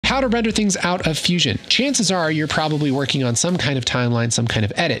how to render things out of Fusion. Chances are you're probably working on some kind of timeline, some kind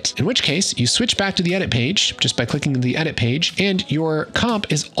of edit, in which case you switch back to the edit page just by clicking the edit page, and your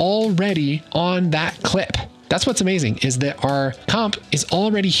comp is already on that clip. That's what's amazing, is that our comp is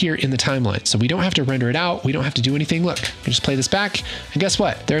already here in the timeline. So we don't have to render it out. We don't have to do anything. Look, we just play this back, and guess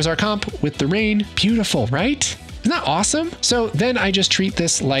what? There's our comp with the rain. Beautiful, right? Isn't that awesome? So then I just treat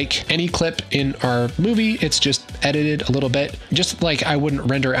this like any clip in our movie. It's just edited a little bit, just like I wouldn't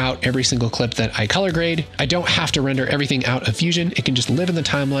render out every single clip that I color grade. I don't have to render everything out of Fusion. It can just live in the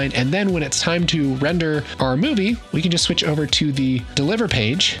timeline. And then when it's time to render our movie, we can just switch over to the deliver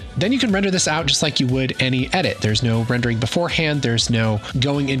page. Then you can render this out just like you would any edit. There's no rendering beforehand. There's no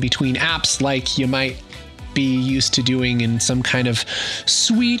going in between apps like you might be used to doing in some kind of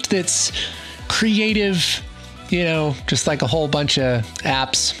suite that's creative, you know, just like a whole bunch of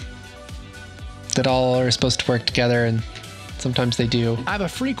apps that all are supposed to work together, and sometimes they do. I have a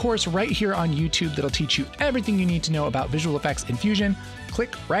free course right here on YouTube that'll teach you everything you need to know about visual effects in Fusion.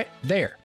 Click right there.